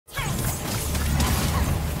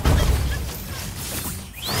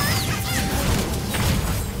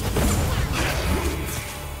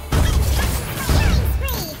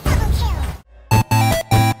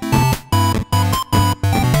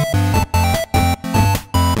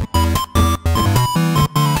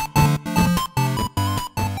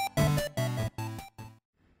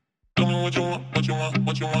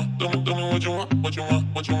what you want. Tell me what you want, what you want,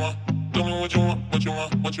 what you want. Tell me what you want, what you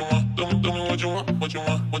want, what you want. Tell me what you want, what you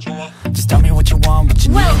want, what you want. Just tell me what you want, what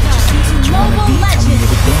you need. Just choose what you wanna be. Tell me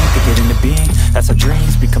everything to get into being. That's how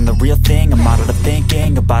dreams become the real thing. A model of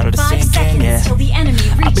thinking, a bottle to sinking, yeah.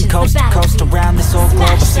 I've been coast to coast around this whole globe.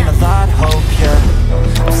 I've seen a lot of hope,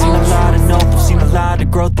 yeah. I've seen a lot of nope, I've seen a lot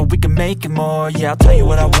of growth, but we can make it more, yeah. I'll tell you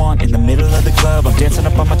what I want in the middle of the club. I'm dancing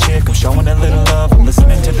up on my chick, I'm showing a little love. I'm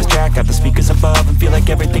listening to this track, got the speakers above, and feel like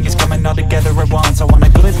everything is coming all together at once. I want a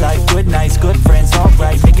good life, good nights, good friends,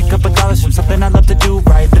 alright. Make a couple dollars from something I love to do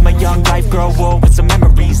right. Live my young life, grow old with some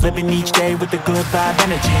memories. Living each day with a good vibe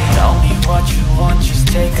energy. Tell me what you want, just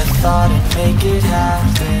take a thought and make it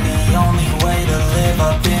happen. The only way to live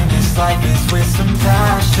up in this life is with some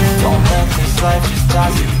passion. Don't let this life just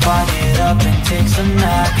toss you, find it up and take some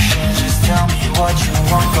action. Just tell me what you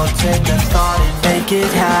want, go take a thought and make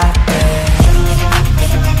it happen.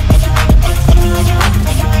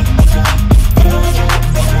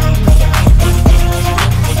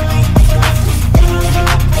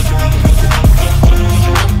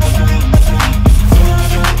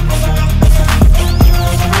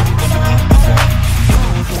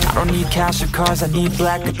 I don't need cash or cars, I need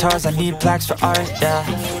black guitars, I need plaques for art, yeah.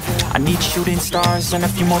 I need shooting stars and a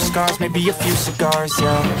few more scars, maybe a few cigars,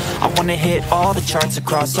 yeah. I wanna hit all the charts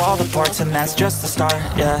across all the parts, and that's just the start,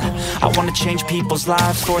 yeah. I wanna change people's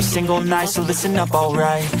lives for a single night, so listen up,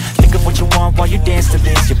 alright. Think of what you want while you dance to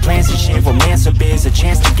this. Your plans and shit, romance or biz, a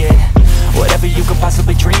chance to get whatever you could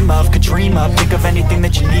possibly dream of, could dream of. Think of anything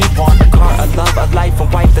that you need, want a car, a love, a life, a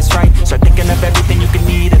wife, that's right. Start thinking of everything you could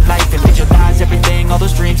need in life and visualize everything, all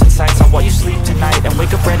those dreams and sights on while you sleep tonight, and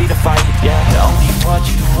wake up ready to fight, yeah. Tell me what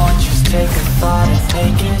you want, just take a thought and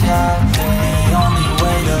make it happen. The only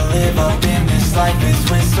way to live up in this life is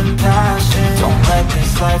with some passion. Don't let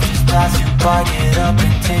this life just pass you by, get up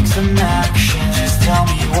and take some action. Just tell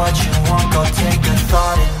me what you want, go take a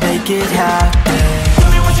thought and make it happen.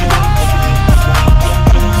 Tell me what you want.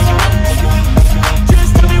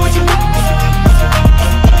 Just tell me what you want.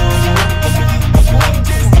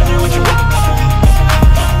 Just tell me what you want.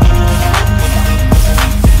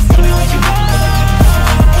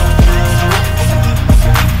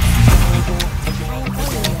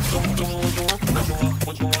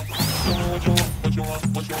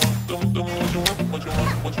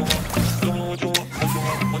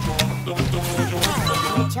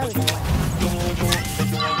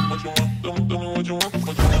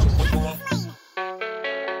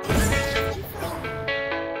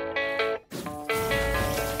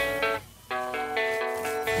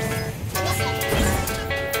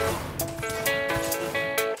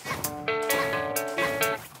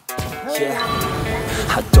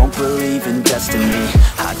 I don't believe in destiny,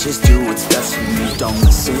 I just do what's best for me. Don't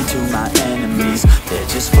listen to my enemies, they're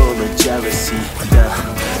just full of jealousy. Yeah,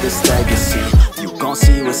 this legacy, you gon'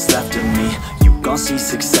 see what's left of me. You gon' see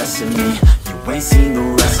success in me, you ain't seen the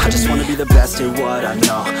rest of me. I just wanna be the best at what I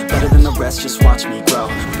know, better than the rest, just watch me grow.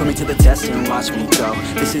 Put me to the test and watch me go.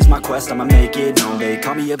 This is my quest, I'ma make it known. They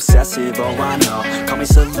call me obsessive, oh I know. Call me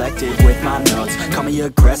selective with my notes, call me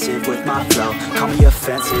aggressive with my flow, call me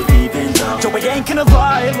offensive even though Joe, I ain't gonna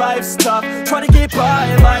lie, life's tough. Try to get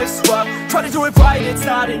by, life's rough. Try to do it right, it's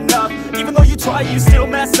not enough. Even though you try, you still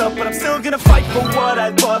mess up. But I'm still gonna fight for what I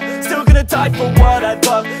love. Still gonna die for what I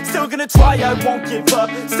love. Still gonna try, I won't give up.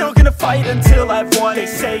 Still gonna fight until I've won. They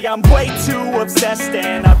say I'm way too obsessed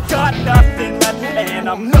and I've got nothing left, and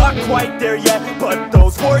I'm not quite there yet, but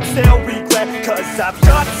those words they'll regret. Cause I've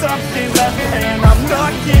got something left and I'm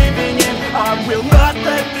not giving in. I will not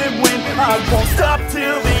let them win. I won't stop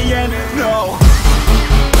till the end, no.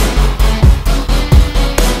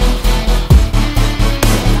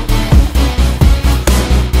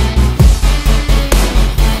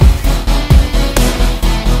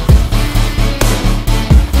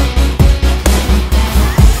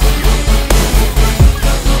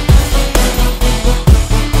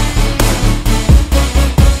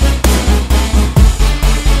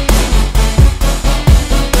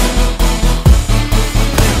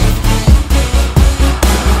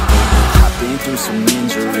 some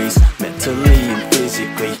injuries, mentally and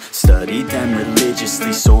physically. Studied them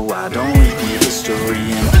religiously so I don't repeat history.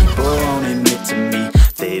 And people won't admit to me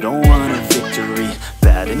they don't want a victory.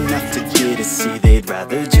 Bad enough to get a C, they'd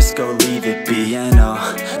rather just go leave it be. And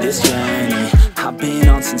oh, this journey I've been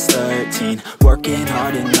on since 13, working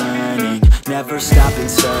hard and learning, never stopping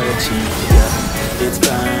searching. Yeah, it's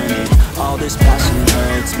burning, all this passion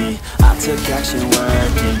hurts me. I took action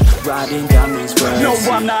working, writing down these words. No,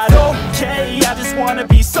 I'm not okay, I just wanna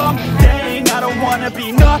be something. I don't wanna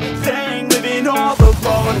be nothing, living all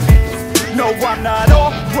alone. No, I'm not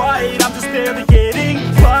alright, I'm just barely getting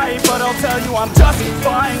by. But I'll tell you I'm just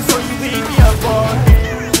fine, so you leave me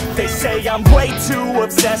alone. They say I'm way too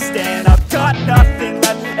obsessed and I've got nothing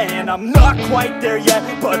left, and I'm not quite there yet,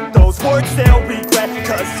 but those words they'll regret.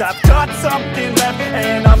 Cause I've got something left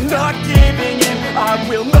and I'm not giving in. I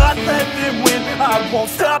will not let them win, I won't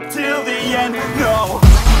stop till the end, no.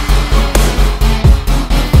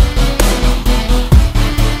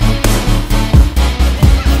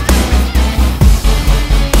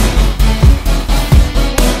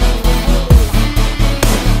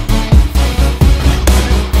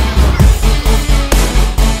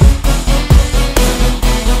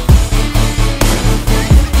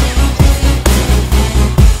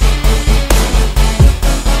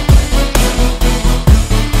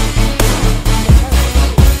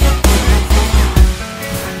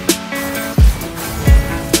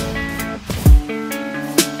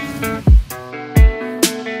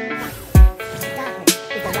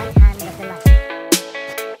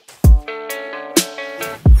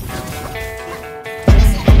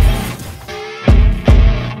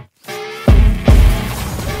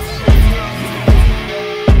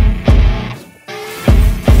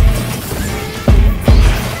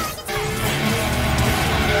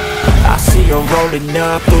 Rolling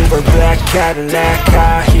up, Uber black Cadillac,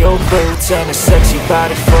 high heel boots and a sexy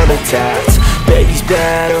body full of tats. Baby's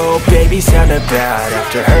bad, oh baby's hella bad.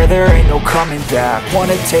 After her there ain't no coming back.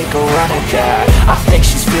 Wanna take a run at that. I think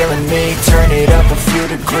she's feeling me, turn it up a few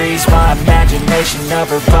degrees. My imagination of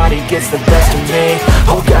her body gets the best of me.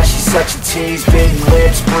 Oh gosh, she's such a tease, bitten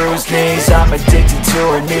lips, bruised knees. I'm addicted to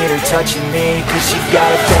her, need her touching me. Cause she got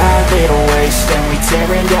a bad little waist, and we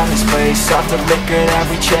tearing down this place. Off the liquor that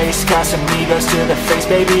we chase, Casamigos to the face.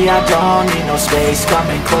 Baby, I don't need no space.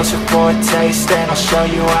 Coming closer for a taste, and I'll show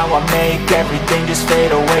you how I make everything just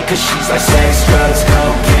fade away. Cause she's like sex, drugs,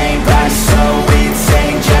 cocaine, body so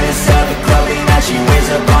insane. Jealous of the clothing that she wears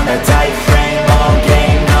up on that tight frame. All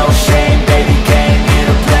game, no shame, baby came here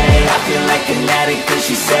to play. I feel like an addict cause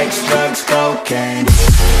she's sex, drugs, cocaine.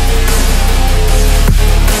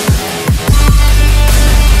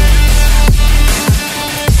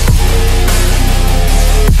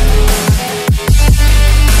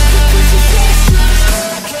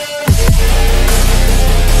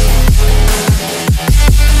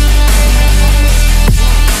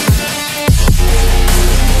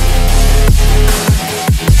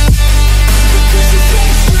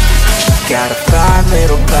 Got a fine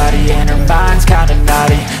little body and her mind's kinda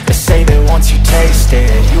naughty. They say that once you taste it,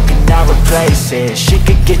 you cannot replace it. She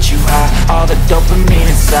could get you high, all the dopamine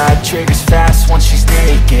inside triggers fast once she's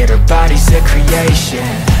naked. Her body's a creation.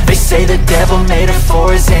 They say the devil made her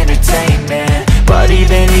for his entertainment, but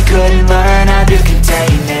even he couldn't learn how to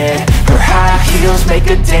contain it. Her high heels make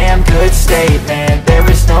a damn good statement. There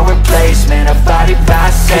is no replacement, a body by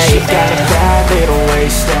Satan. Cause she got a bad little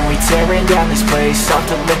waist, and we tearing down this place. Off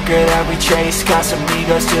the liquor that we chase,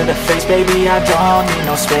 Casamigos to the face. Baby, I don't need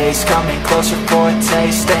no space. Coming closer for a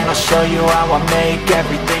taste, and I'll show you how I make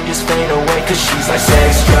everything just fade away. Cause she's like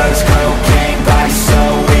sex, drugs, cocaine, body so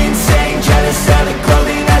insane. Jealous of the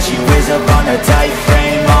clothing that she wears up on her tight frame.